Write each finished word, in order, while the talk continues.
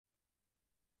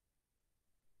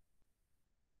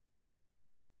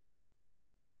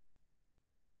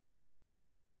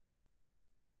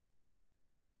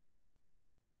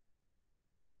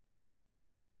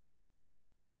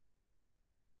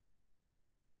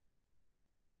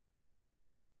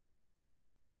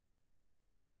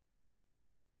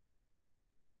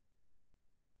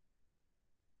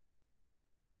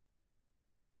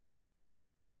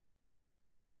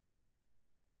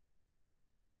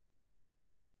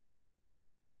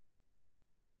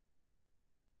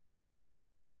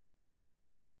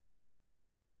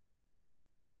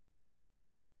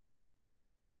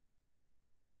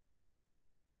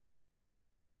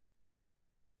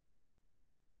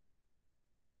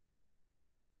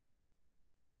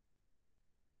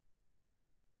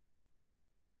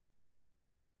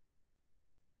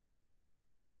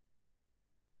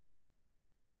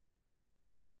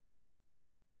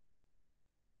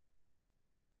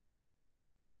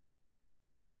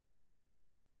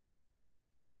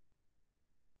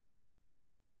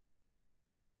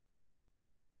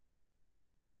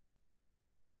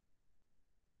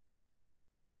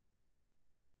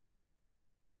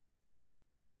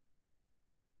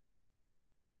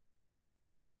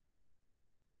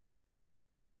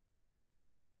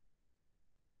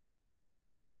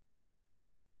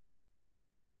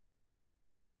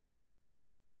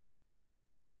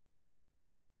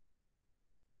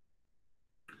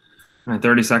All right,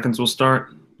 30 seconds will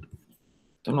start.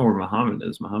 Don't know where Muhammad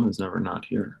is. Muhammad's never not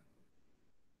here.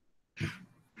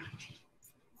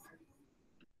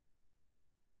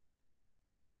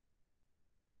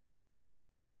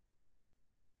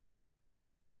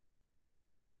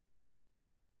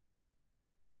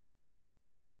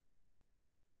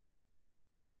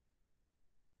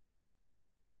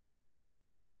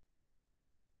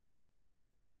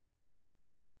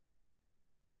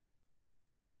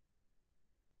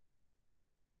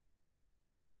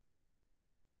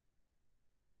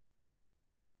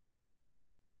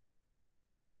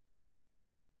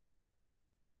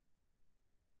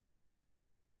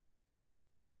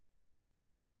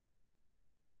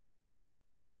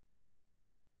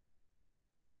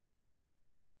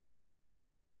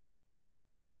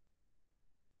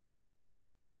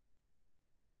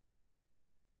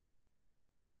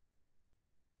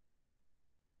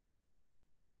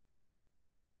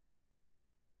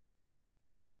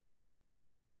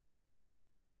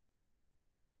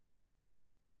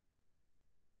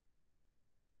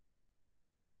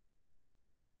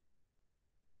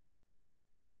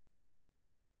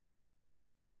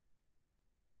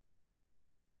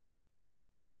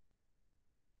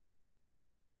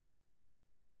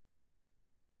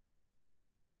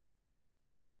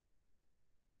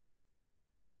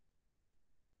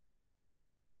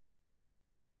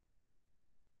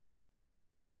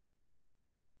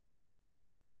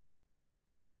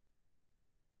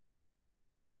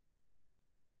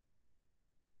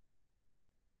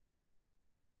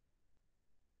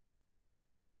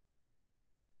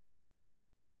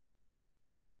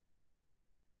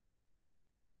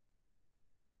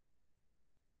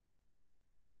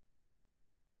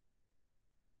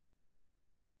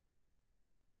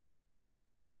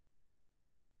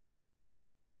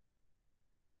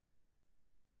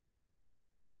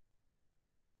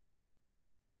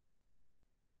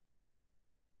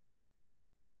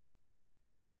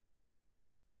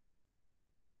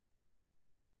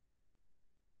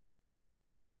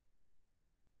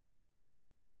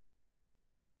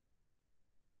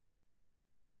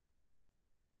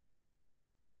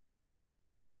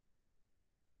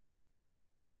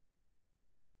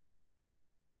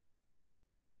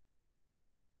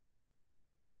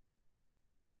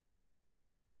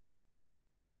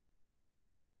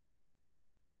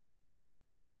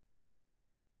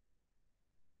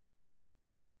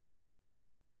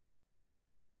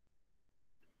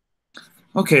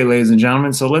 Okay, ladies and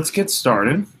gentlemen, so let's get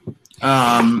started.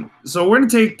 So we're going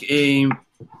to take a.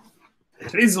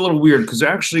 Today's a little weird because we're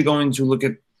actually going to look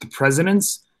at the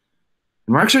presidents,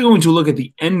 and we're actually going to look at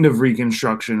the end of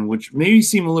Reconstruction, which may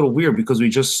seem a little weird because we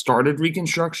just started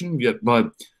Reconstruction,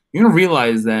 but you're going to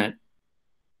realize that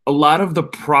a lot of the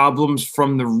problems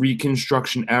from the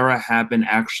Reconstruction era happen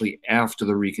actually after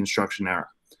the Reconstruction era.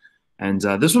 And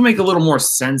this will make a little more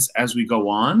sense as we go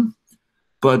on.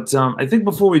 But I think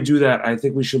before we do that, I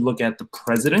think we should look at the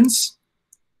presidents.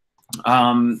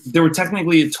 There were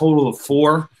technically a total of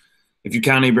four, if you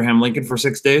count Abraham Lincoln for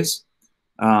 6 days.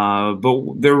 But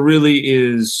there really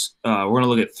is, we're going to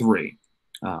look at three.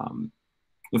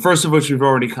 The first of which we've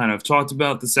already kind of talked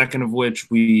about. The second of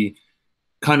which we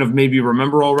kind of maybe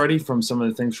remember already from some of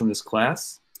the things from this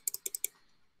class.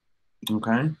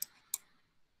 Okay.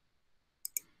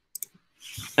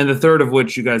 And the third of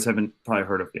which you guys haven't probably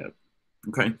heard of yet.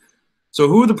 Okay. So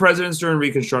who were the presidents during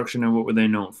Reconstruction and what were they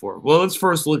known for? Well, let's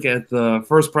first look at the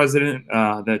first president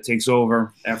that takes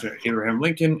over after Abraham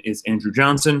Lincoln is Andrew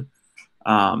Johnson.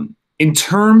 In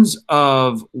terms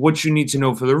of what you need to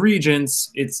know for the Regents,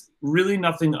 it's really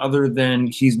nothing other than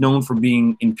he's known for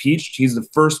being impeached. He's the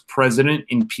first president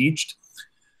impeached.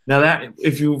 Now that,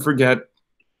 if you forget,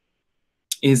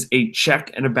 is a check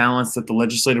and a balance that the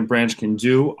legislative branch can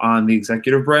do on the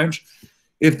executive branch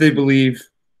if they believe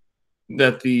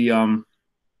that the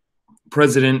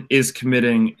president is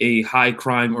committing a high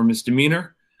crime or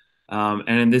misdemeanor. And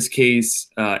in this case,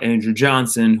 Andrew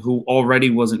Johnson, who already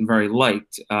wasn't very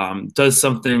liked, does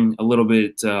something a little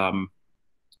bit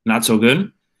not so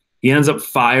good. He ends up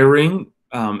firing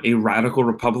a radical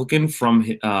Republican from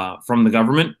the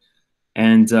government.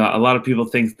 And a lot of people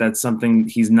think that's something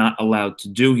he's not allowed to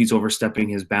do. He's overstepping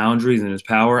his boundaries and his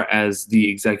power as the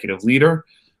executive leader.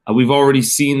 We've already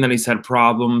seen that he's had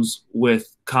problems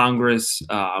with Congress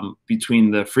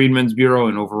between the Freedmen's Bureau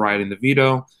and overriding the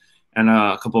veto and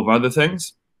a couple of other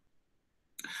things.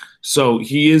 So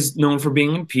he is known for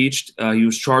being impeached. He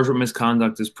was charged with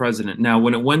misconduct as president. Now,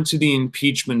 when it went to the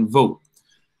impeachment vote,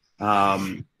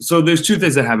 so there's two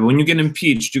things that happen. When you get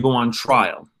impeached, you go on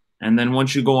trial. And then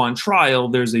once you go on trial,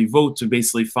 there's a vote to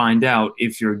basically find out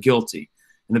if you're guilty.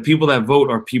 And the people that vote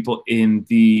are people in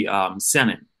the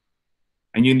Senate.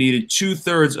 And you needed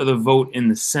 2/3 of the vote in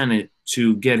the Senate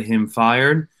to get him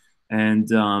fired. And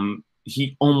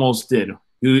he almost did.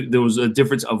 There was a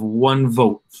difference of 1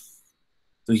 vote.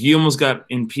 So he almost got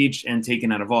impeached and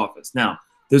taken out of office. Now,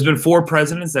 there's been 4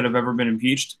 presidents that have ever been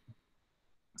impeached.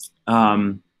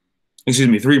 3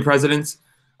 presidents.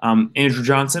 Andrew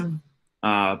Johnson,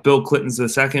 Bill Clinton's the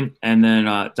second, and then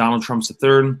Donald Trump's the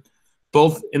third.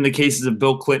 Both in the cases of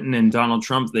Bill Clinton and Donald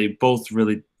Trump, they both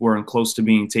really weren't close to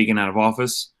being taken out of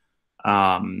office,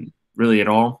 really at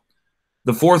all.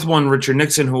 The 4th one, Richard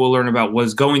Nixon, who we'll learn about,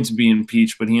 was going to be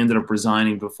impeached, but he ended up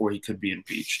resigning before he could be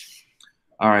impeached.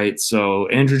 All right, so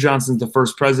Andrew Johnson's the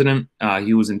first president.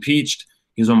 He was impeached.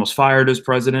 He was almost fired as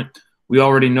president. We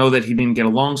already know that he didn't get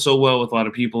along so well with a lot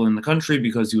of people in the country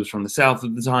because he was from the South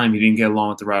at the time. He didn't get along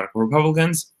with the radical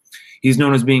Republicans. He's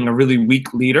known as being a really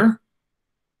weak leader.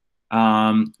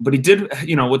 But he did,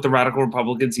 with the radical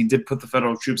Republicans, he did put the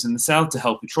federal troops in the South to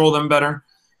help control them better.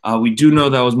 We do know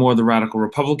that was more the radical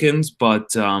Republicans,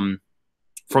 but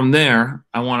from there,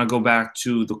 I want to go back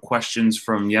to the questions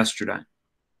from yesterday.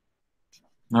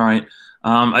 All right.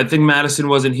 I think Madison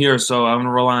wasn't here, so I'm going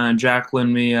to rely on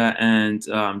Jacqueline, Mia, and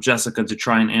Jessica to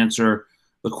try and answer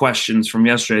the questions from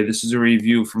yesterday. This is a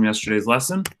review from yesterday's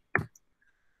lesson.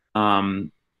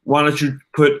 Why don't you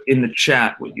put in the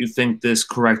chat what you think this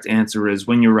correct answer is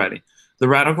when you're ready. The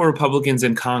radical Republicans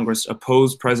in Congress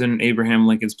opposed President Abraham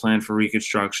Lincoln's plan for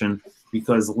Reconstruction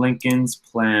because Lincoln's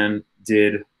plan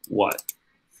did what?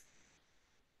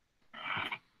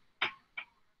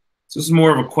 So this is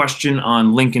more of a question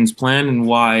on Lincoln's plan and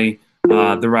why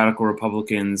the radical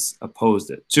Republicans opposed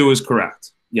it. 2 is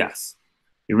correct. Yes.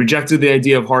 He rejected the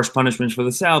idea of harsh punishments for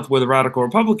the South, where the radical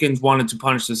Republicans wanted to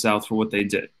punish the South for what they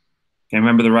did. Okay,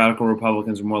 remember, the radical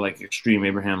Republicans were more like extreme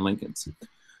Abraham Lincolns.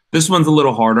 This one's a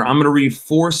little harder. I'm going to read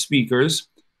 4 speakers,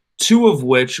 2 of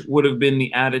which would have been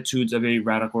the attitudes of a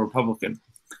radical Republican.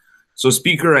 So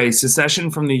Speaker A, secession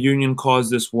from the Union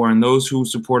caused this war, and those who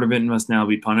supported it must now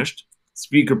be punished.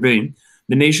 Speaker B,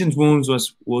 the nation's wounds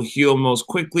will heal most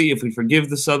quickly if we forgive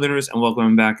the Southerners and welcome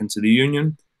them back into the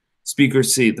Union. Speaker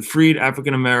C, the freed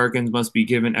African Americans must be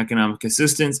given economic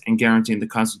assistance and guaranteed the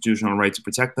constitutional right to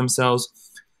protect themselves.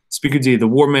 Speaker D, the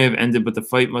war may have ended, but the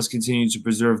fight must continue to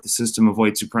preserve the system of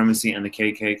white supremacy and the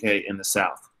KKK in the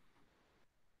South.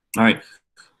 All right.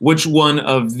 Which one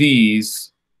of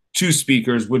these 2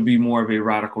 speakers would be more of a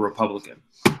radical Republican?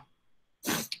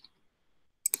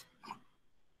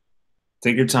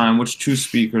 Take your time. Which 2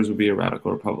 speakers would be a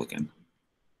radical Republican?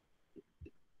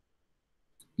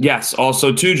 Yes,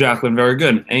 also 2, Jacqueline. Very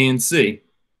good. A and C.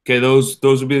 Okay, those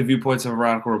would be the viewpoints of a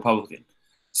radical Republican.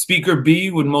 Speaker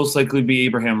B would most likely be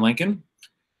Abraham Lincoln.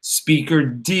 Speaker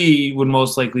D would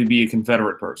most likely be a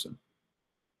Confederate person.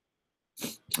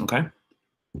 Okay.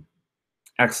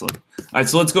 Excellent. All right,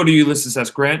 so let's go to Ulysses S.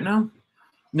 Grant now.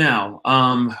 Now,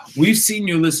 we've seen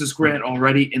Ulysses Grant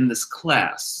already in this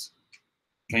class.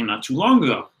 Okay, not too long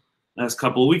ago. That's a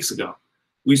couple of weeks ago.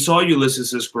 We saw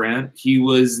Ulysses S. Grant. He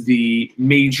was the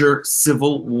major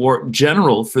Civil War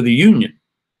general for the Union.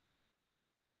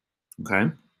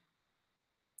 Okay.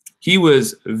 He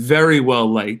was very well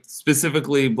liked,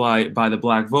 specifically by the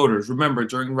black voters. Remember,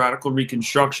 during radical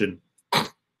Reconstruction,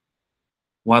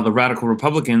 while the radical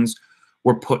Republicans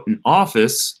were put in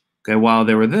office, okay, while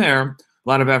they were there, a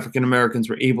lot of African Americans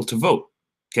were able to vote.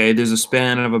 Okay, there's a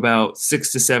span of about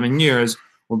 6 to 7 years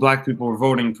where black people were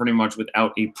voting pretty much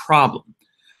without a problem.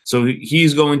 So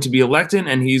he's going to be elected,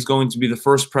 and he's going to be the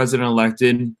first president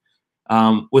elected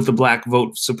with the black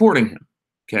vote supporting him.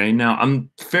 Okay, now I'm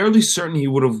fairly certain he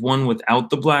would have won without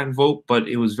the black vote, but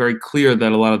it was very clear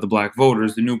that a lot of the black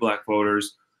voters, the new black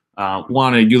voters,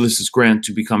 wanted Ulysses Grant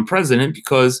to become president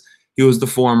because he was the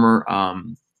former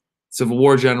Civil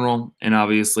War general and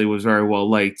obviously was very well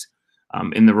liked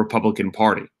in the Republican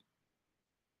Party.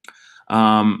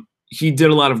 He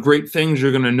did a lot of great things.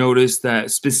 You're going to notice that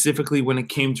specifically when it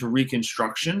came to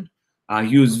Reconstruction,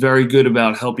 he was very good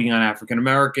about helping out African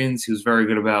Americans. He was very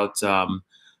good about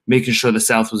making sure the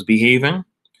South was behaving.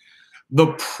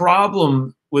 The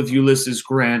problem with Ulysses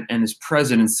Grant and his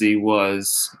presidency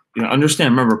was, understand,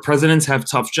 remember, presidents have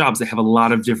tough jobs. They have a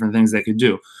lot of different things they could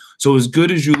do. So as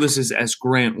good as Ulysses S.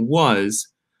 Grant was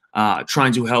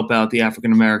trying to help out the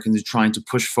African Americans and trying to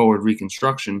push forward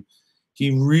Reconstruction,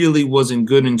 he really wasn't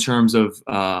good in terms of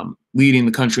leading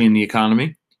the country in the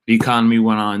economy. The economy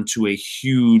went on to a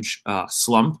huge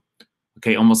slump.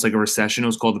 Okay, almost like a recession. It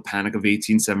was called the Panic of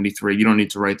 1873. You don't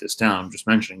need to write this down. I'm just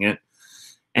mentioning it.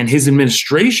 And his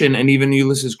administration and even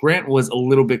Ulysses Grant was a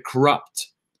little bit corrupt.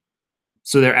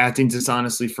 So they're acting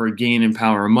dishonestly for gain and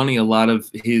power and money. A lot of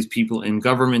his people in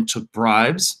government took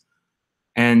bribes,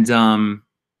 and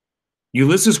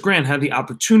Ulysses Grant had the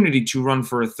opportunity to run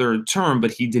for a third term,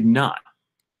 but he did not.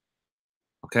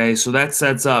 Okay, so that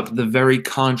sets up the very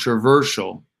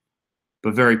controversial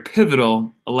but very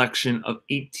pivotal election of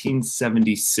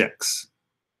 1876.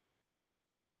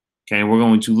 Okay, we're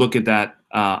going to look at that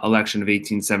election of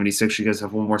 1876. You guys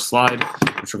have one more slide,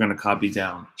 which we're going to copy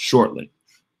down shortly.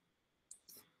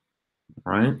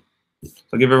 All right. So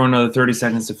I'll give everyone another 30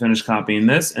 seconds to finish copying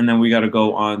this, and then we got to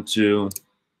go on to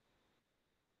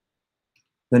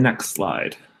the next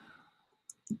slide.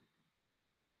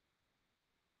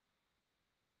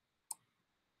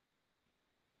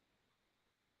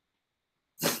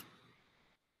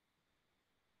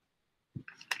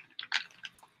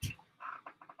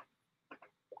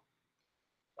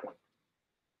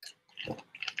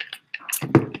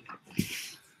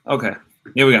 Okay,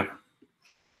 here we go.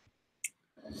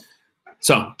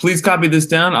 So please copy this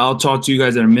down. I'll talk to you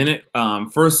guys in a minute.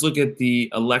 First, look at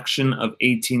the election of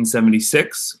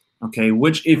 1876. Okay,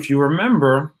 which, if you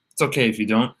remember, it's okay if you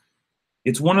don't.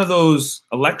 It's one of those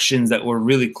elections that were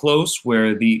really close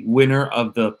where the winner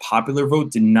of the popular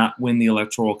vote did not win the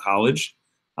Electoral College.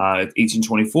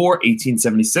 1824,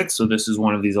 1876. So this is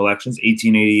one of these elections.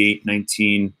 1888,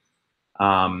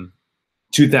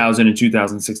 2000, and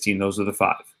 2016. Those are the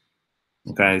five.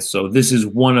 Okay, so this is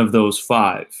one of those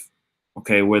five.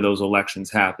 Okay, where those elections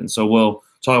happen. So we'll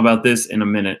talk about this in a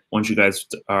minute once you guys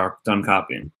are done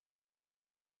copying.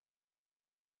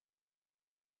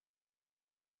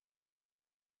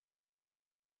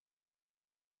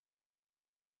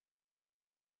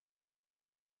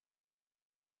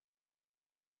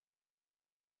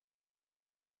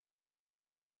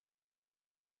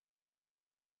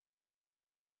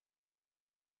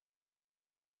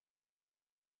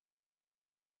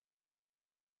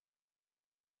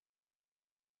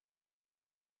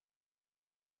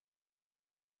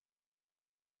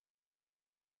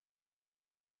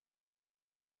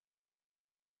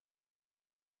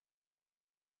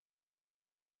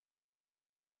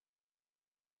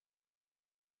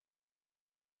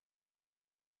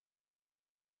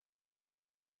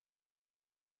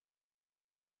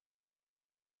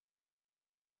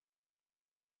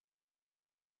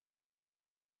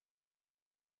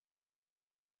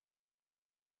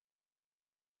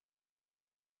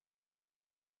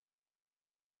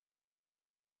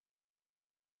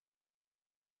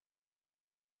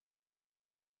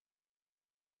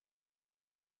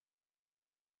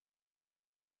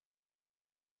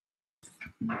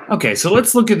 Okay, so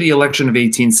let's look at the election of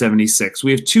 1876. We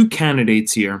have two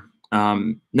candidates here.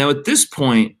 Now, at this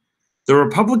point, the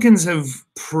Republicans have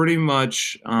pretty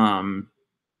much, how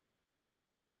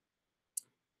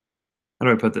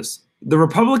do I put this? The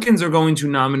Republicans are going to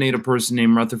nominate a person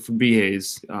named Rutherford B.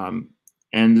 Hayes, and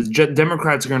the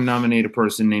Democrats are going to nominate a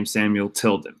person named Samuel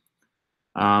Tilden.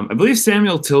 I believe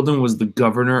Samuel Tilden was the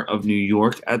governor of New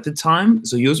York at the time,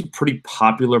 so he was a pretty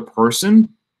popular person.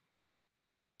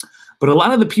 But a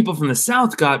lot of the people from the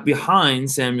South got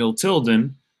behind Samuel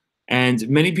Tilden, and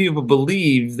many people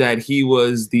believe that he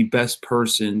was the best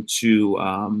person to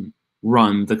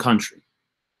run the country.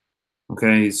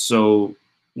 Okay, so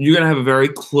you're going to have a very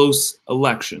close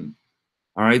election.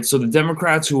 All right, so the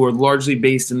Democrats, who are largely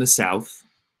based in the South,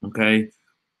 okay,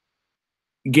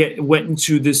 went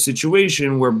into this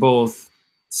situation where both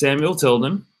Samuel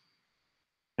Tilden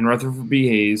and Rutherford B.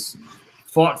 Hayes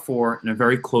fought for in a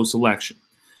very close election.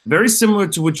 Very similar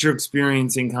to what you're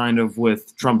experiencing kind of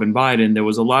with Trump and Biden, there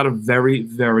was a lot of very,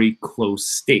 very close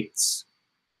states.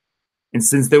 And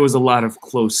since there was a lot of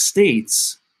close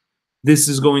states, this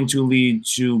is going to lead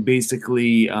to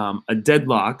basically a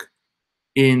deadlock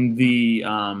in the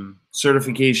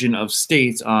certification of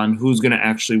states on who's going to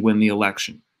actually win the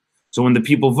election. So when the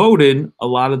people voted, a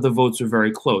lot of the votes were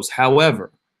very close. However,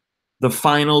 the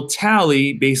final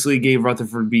tally basically gave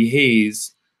Rutherford B.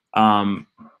 Hayes the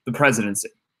presidency.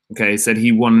 Okay, said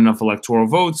he won enough electoral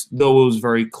votes, though it was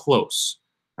very close.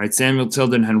 Right, Samuel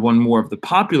Tilden had won more of the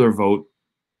popular vote.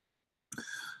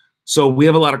 So we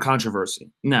have a lot of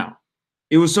controversy. Now,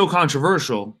 it was so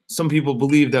controversial, some people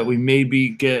believe that we maybe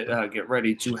get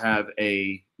ready to have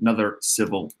another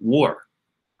civil war.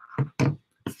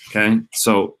 Okay,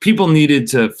 so people needed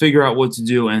to figure out what to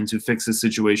do and to fix the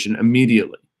situation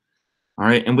immediately. All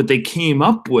right, and what they came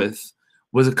up with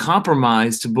was a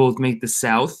compromise to both make the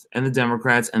South and the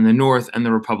Democrats and the North and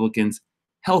the Republicans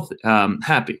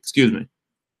happy. Excuse me.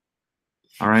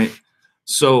 All right.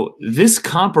 So this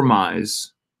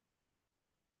compromise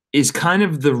is kind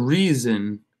of the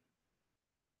reason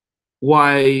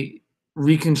why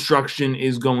Reconstruction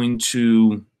is going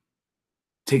to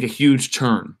take a huge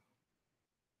turn.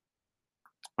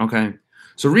 Okay.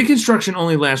 So Reconstruction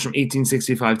only lasts from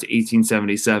 1865 to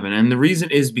 1877. And the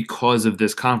reason is because of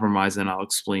this compromise, and I'll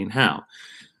explain how.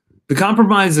 The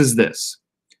compromise is this: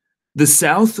 the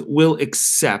South will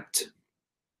accept,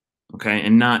 okay,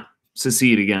 and not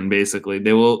secede again, basically.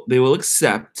 They will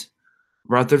accept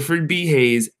Rutherford B.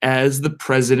 Hayes as the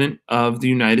president of the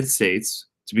United States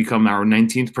to become our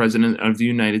 19th president of the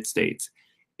United States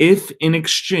if, in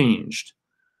exchange,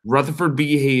 Rutherford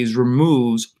B. Hayes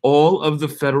removes all of the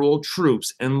federal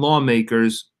troops and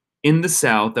lawmakers in the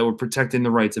South that were protecting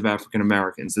the rights of African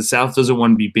Americans. The South doesn't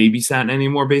want to be babysat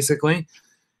anymore, basically.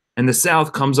 And the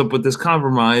South comes up with this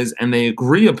compromise, and they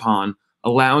agree upon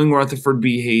allowing Rutherford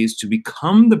B. Hayes to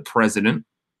become the president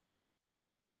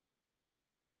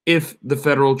if the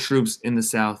federal troops in the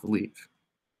South leave.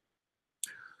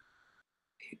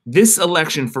 This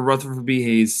election for Rutherford B.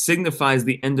 Hayes signifies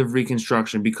the end of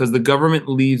Reconstruction because the government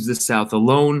leaves the South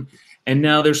alone, and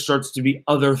now there starts to be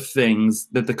other things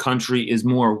that the country is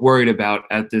more worried about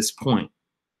at this point.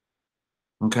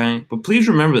 Okay? But please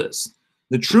remember this.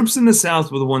 The troops in the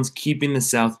South were the ones keeping the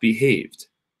South behaved.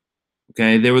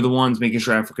 Okay? They were the ones making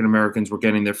sure African Americans were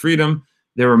getting their freedom.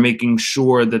 They were making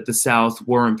sure that the South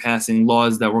weren't passing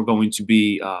laws that were going to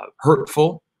be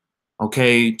hurtful,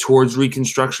 okay, towards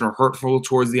Reconstruction or hurtful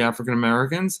towards the African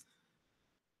Americans.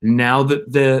 Now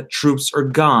that the troops are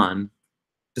gone,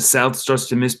 the South starts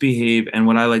to misbehave, and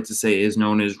what I like to say is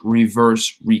known as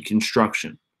reverse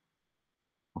Reconstruction.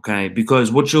 Okay,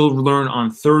 because what you'll learn on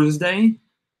Thursday,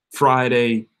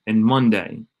 Friday, and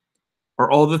Monday are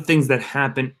all the things that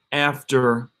happen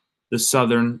after the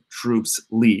Southern troops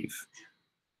leave.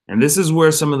 And this is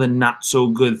where some of the not so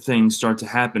good things start to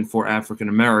happen for African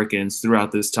Americans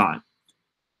throughout this time.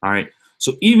 All right.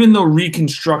 So even though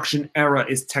Reconstruction era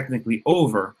is technically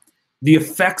over, the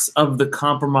effects of the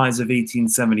Compromise of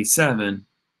 1877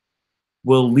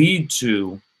 will lead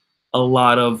to a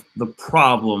lot of the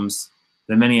problems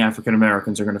that many African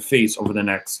Americans are going to face over the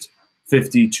next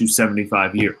 50 to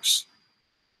 75 years.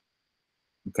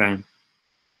 Okay.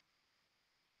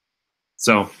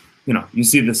 So, you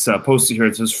see this poster here.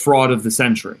 It says fraud of the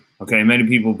century. Okay. Many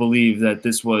people believe that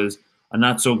this was a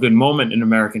not so good moment in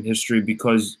American history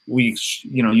because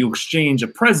you exchange a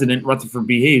president, Rutherford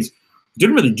B. Hayes,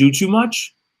 didn't really do too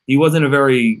much. He wasn't a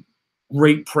very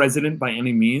great president by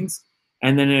any means.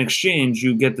 And then in exchange,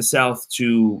 you get the South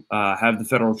to have the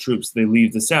federal troops. They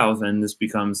leave the South, and this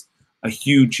becomes a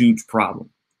huge, huge problem.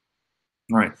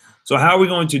 All right. So how are we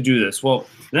going to do this? Well,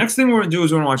 the next thing we're going to do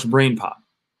is we're going to watch Brain Pop.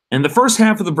 And the first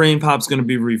half of the Brain Pop is going to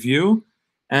be review.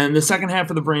 And the second half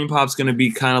of the Brain Pop is going to be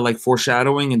kind of like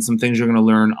foreshadowing and some things you're going to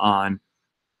learn on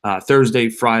Thursday,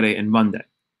 Friday, and Monday.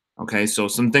 Okay, so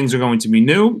some things are going to be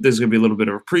new. There's going to be a little bit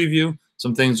of a preview.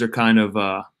 Some things are kind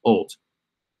of old.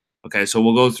 Okay, so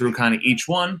we'll go through kind of each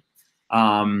one.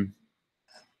 So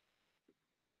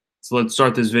let's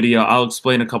start this video. I'll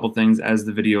explain a couple things as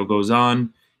the video goes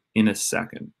on in a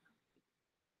second.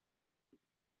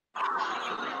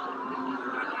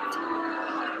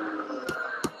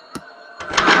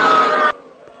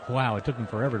 Wow, it took him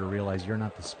forever to realize you're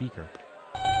not the speaker.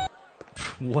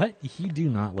 What? You do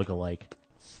not look alike.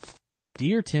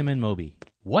 Dear Tim and Moby,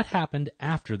 what happened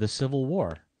after the Civil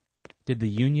War? Did the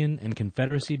Union and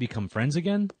Confederacy become friends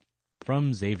again?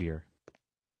 From Xavier.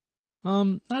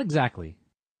 Not exactly.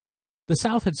 The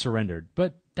South had surrendered,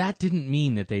 but that didn't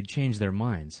mean that they'd changed their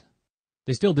minds.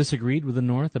 They still disagreed with the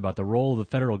North about the role of the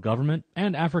federal government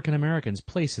and African Americans'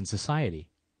 place in society.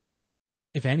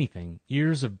 If anything,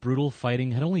 years of brutal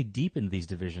fighting had only deepened these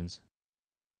divisions.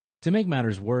 To make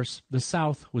matters worse, the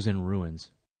South was in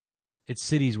ruins. Its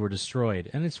cities were destroyed,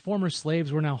 and its former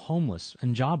slaves were now homeless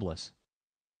and jobless.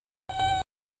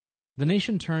 The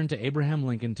nation turned to Abraham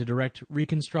Lincoln to direct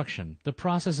Reconstruction, the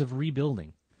process of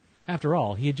rebuilding. After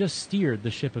all, he had just steered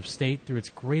the ship of state through its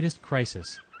greatest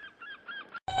crisis.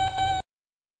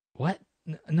 What?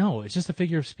 No, it's just a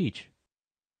figure of speech.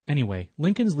 Anyway,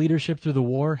 Lincoln's leadership through the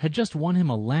war had just won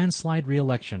him a landslide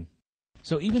re-election.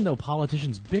 So even though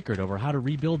politicians bickered over how to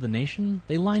rebuild the nation,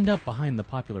 they lined up behind the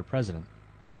popular president.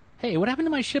 Hey, what happened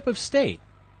to my ship of state?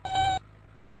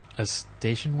 A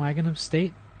station wagon of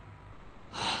state?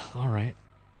 All right.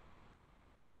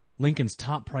 Lincoln's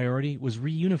top priority was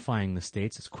reunifying the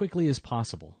states as quickly as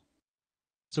possible.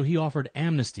 So he offered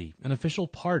amnesty, an official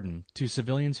pardon, to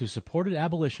civilians who supported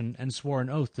abolition and swore an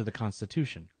oath to the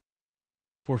Constitution.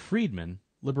 For freedmen,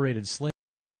 liberated slaves.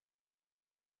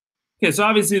 Okay, so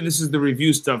obviously this is the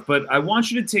review stuff, but I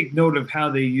want you to take note of how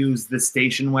they use the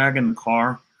station wagon, the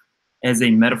car, as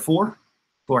a metaphor.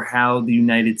 for how the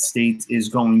United States is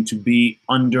going to be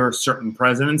under certain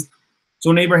presidents. So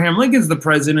when Abraham Lincoln's the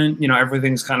president,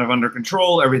 everything's kind of under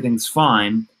control, everything's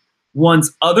fine.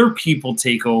 Once other people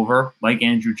take over, like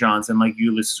Andrew Johnson, like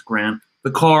Ulysses Grant,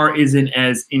 the car isn't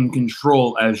as in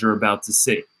control as you're about to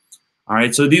see. All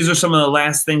right, so these are some of the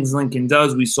last things Lincoln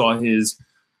does. We saw his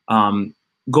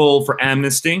goal for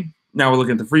amnesty. Now we're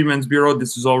looking at the Freedmen's Bureau.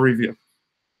 This is all review.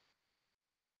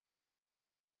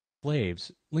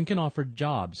 Slaves, Lincoln offered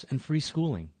jobs and free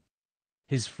schooling.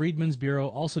 His Freedmen's Bureau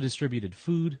also distributed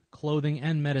food, clothing,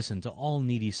 and medicine to all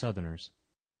needy Southerners.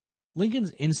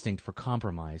 Lincoln's instinct for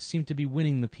compromise seemed to be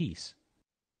winning the peace.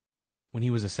 When he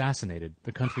was assassinated,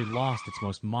 the country lost its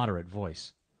most moderate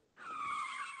voice.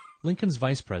 Lincoln's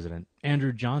vice president,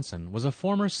 Andrew Johnson, was a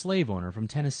former slave owner from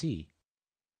Tennessee.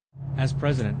 As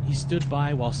president, he stood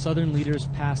by while Southern leaders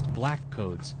passed black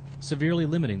codes, severely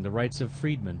limiting the rights of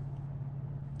freedmen.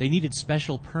 They needed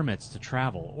special permits to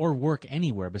travel or work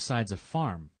anywhere besides a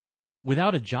farm.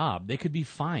 Without a job, they could be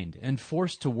fined and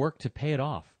forced to work to pay it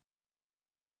off.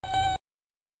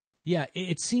 Yeah,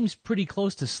 it seems pretty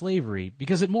close to slavery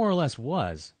because it more or less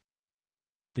was.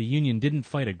 The Union didn't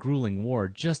fight a grueling war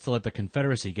just to let the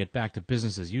Confederacy get back to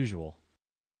business as usual.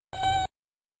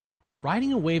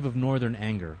 Riding a wave of Northern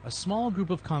anger, a small group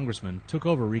of congressmen took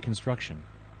over Reconstruction.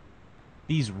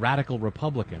 These radical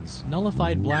Republicans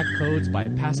nullified black codes by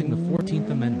passing the 14th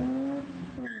Amendment.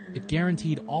 It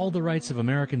guaranteed all the rights of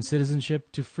American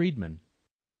citizenship to freedmen.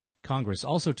 Congress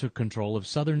also took control of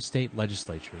Southern state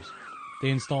legislatures. They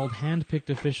installed hand-picked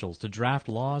officials to draft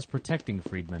laws protecting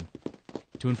freedmen.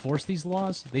 To enforce these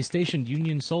laws, they stationed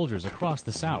Union soldiers across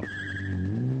the South.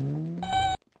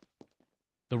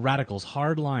 The radicals'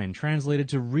 hard line translated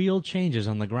to real changes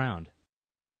on the ground.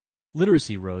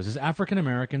 Literacy rose as African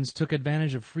Americans took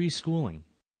advantage of free schooling.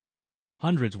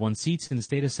 Hundreds won seats in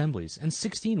state assemblies, and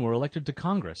 16 were elected to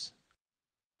Congress.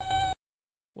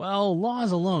 Well,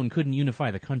 laws alone couldn't unify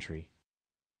the country.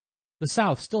 The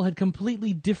South still had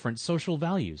completely different social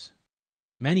values.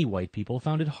 Many white people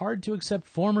found it hard to accept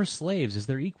former slaves as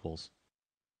their equals.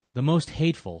 The most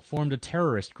hateful formed a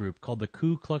terrorist group called the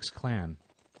Ku Klux Klan.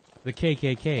 The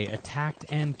KKK attacked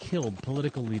and killed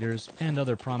political leaders and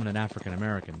other prominent African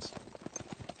Americans.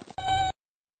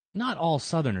 Not all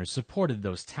Southerners supported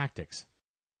those tactics.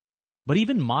 But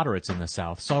even moderates in the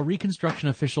South saw Reconstruction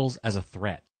officials as a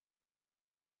threat.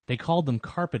 They called them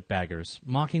carpetbaggers,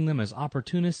 mocking them as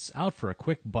opportunists out for a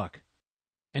quick buck.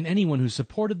 And anyone who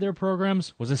supported their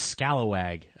programs was a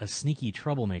scalawag, a sneaky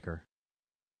troublemaker.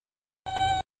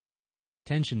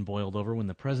 Tension boiled over when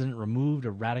the president removed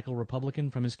a radical Republican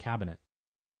from his cabinet.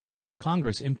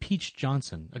 Congress impeached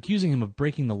Johnson, accusing him of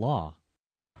breaking the law.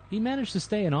 He managed to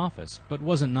stay in office, but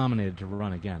wasn't nominated to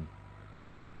run again.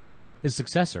 His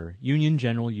successor, Union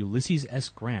General Ulysses S.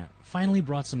 Grant, finally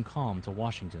brought some calm to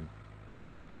Washington.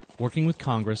 Working with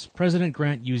Congress, President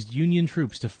Grant used Union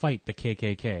troops to fight the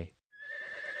KKK.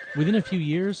 Within a few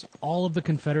years, all of the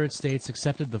Confederate states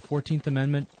accepted the 14th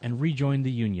Amendment and rejoined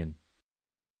the Union.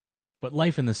 But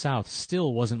life in the South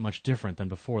still wasn't much different than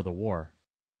before the war.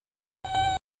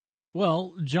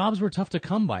 Well, jobs were tough to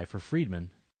come by for freedmen.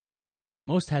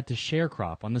 Most had to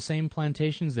sharecrop on the same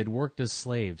plantations they'd worked as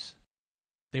slaves.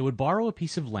 They would borrow a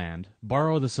piece of land,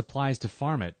 borrow the supplies to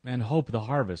farm it, and hope the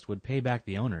harvest would pay back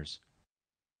the owners.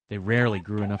 They rarely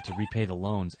grew enough to repay the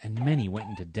loans, and many went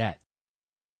into debt.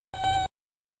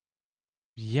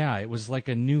 Yeah, it was like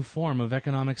a new form of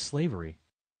economic slavery.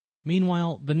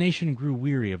 Meanwhile, the nation grew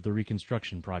weary of the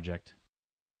Reconstruction project.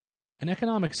 An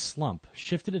economic slump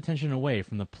shifted attention away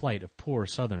from the plight of poor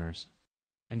Southerners,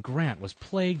 and Grant was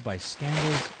plagued by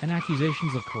scandals and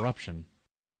accusations of corruption.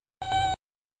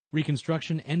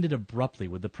 Reconstruction ended abruptly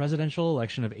with the presidential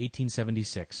election of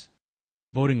 1876.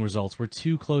 Voting results were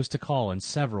too close to call in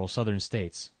several Southern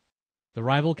states. The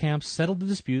rival camps settled the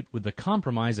dispute with the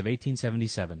Compromise of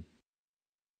 1877.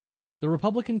 The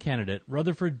Republican candidate,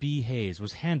 Rutherford B. Hayes,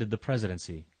 was handed the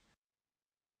presidency.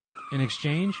 In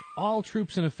exchange, all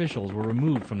troops and officials were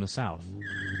removed from the South.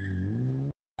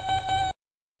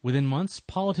 Within months,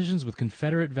 politicians with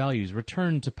Confederate values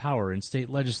returned to power in state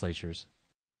legislatures.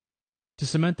 To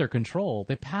cement their control,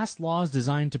 they passed laws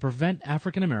designed to prevent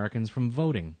African Americans from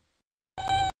voting.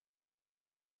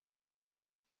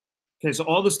 Okay, so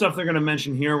all the stuff they're going to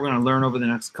mention here, we're going to learn over the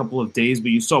next couple of days. But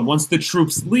you saw once the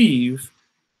troops leave,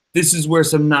 this is where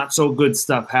some not so good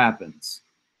stuff happens,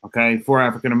 okay, for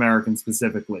African Americans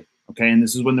specifically, okay, and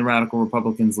this is when the radical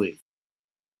Republicans leave.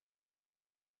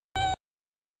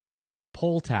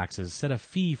 Poll taxes set a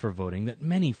fee for voting that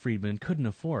many freedmen couldn't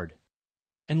afford,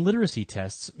 and literacy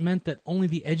tests meant that only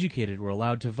the educated were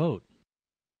allowed to vote.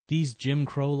 These Jim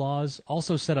Crow laws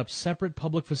also set up separate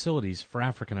public facilities for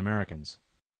African Americans.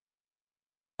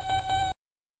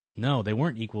 No, they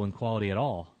weren't equal in quality at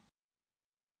all.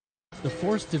 The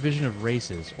forced division of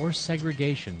races, or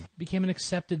segregation, became an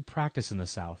accepted practice in the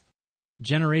South.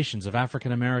 Generations of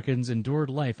African Americans endured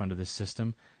life under this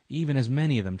system, even as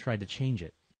many of them tried to change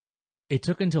it. It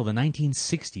took until the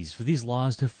 1960s for these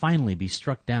laws to finally be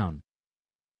struck down.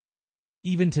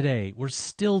 Even today, we're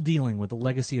still dealing with the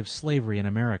legacy of slavery in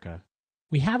America.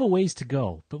 We have a ways to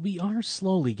go, but we are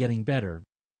slowly getting better.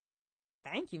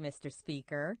 Thank you, Mr.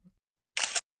 Speaker.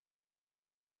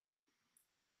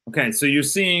 Okay, so you're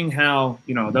seeing how,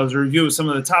 that was a review of some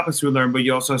of the topics we learned, but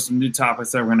you also have some new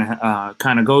topics that we're going to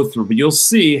kind of go through. But you'll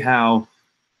see how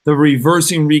the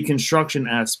reversing Reconstruction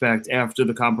aspect after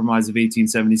the Compromise of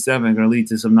 1877 are going to lead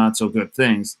to some not so good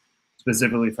things,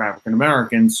 specifically for African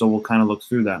Americans. So we'll kind of look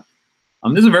through that.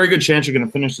 There's a very good chance you're going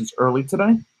to finish this early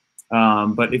today.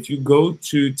 But if you go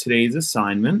to today's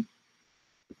assignment,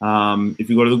 if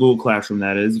you go to the Google Classroom,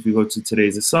 that is, if you go to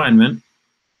today's assignment,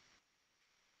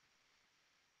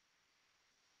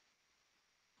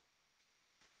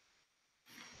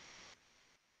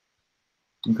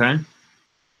 okay,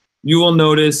 you will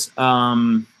notice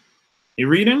a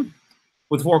reading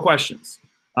with 4 questions.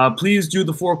 Please do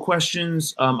the 4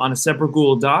 questions on a separate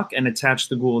Google Doc and attach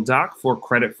the Google Doc for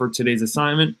credit for today's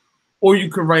assignment. Or you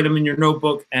could write them in your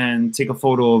notebook and take a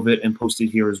photo of it and post it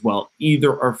here as well.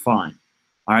 Either are fine.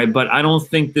 All right, but I don't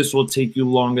think this will take you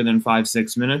longer than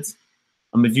 5-6 minutes.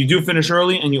 If you do finish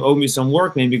early and you owe me some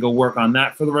work, maybe go work on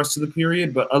that for the rest of the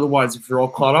period. But otherwise, if you're all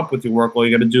caught up with your work, all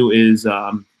you got to do is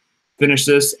finish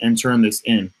this and turn this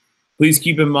in. Please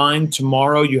keep in mind,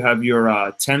 tomorrow you have your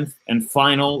 10th and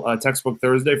final textbook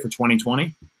Thursday for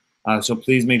 2020. So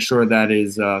please make sure that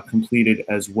is completed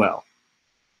as well.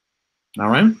 All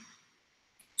right?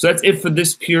 So that's it for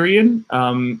this period.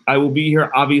 I will be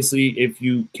here, obviously, if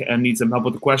you need some help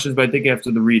with the questions, but I think after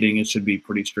the reading, it should be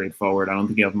pretty straightforward. I don't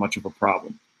think you have much of a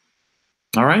problem.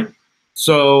 All right?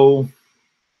 So,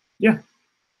 yeah.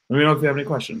 Let me know if you have any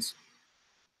questions.